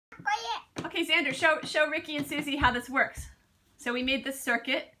Okay, Xander, show Ricky and Susie how this works. So we made this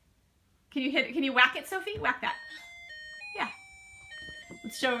circuit. Can you hit it? Can you whack it, Sophie? Whack that. Yeah.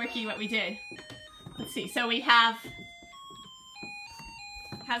 Let's show Ricky what we did. Let's see. So we have.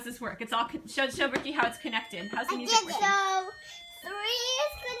 How's this work? It's all show Ricky how it's connected. How's the music working? So 3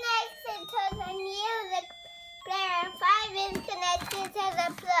 is connected to the music player and 5 is connected to the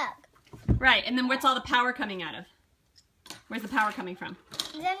plug. Right, and then where's all the power coming out of? Where's the power coming from?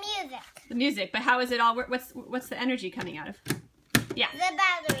 The music. The music, but how is it all? What's the energy coming out of? Yeah. The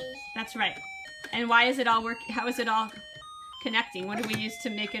battery. That's right. And why is it all work? How is it all connecting? What do we use to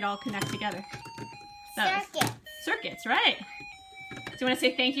make it all connect together? Circuits. Circuits, right. Do you want to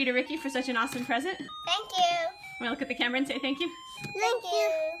say thank you to Ricky for such an awesome present? Thank you. Want to look at the camera and say thank you? Thank you.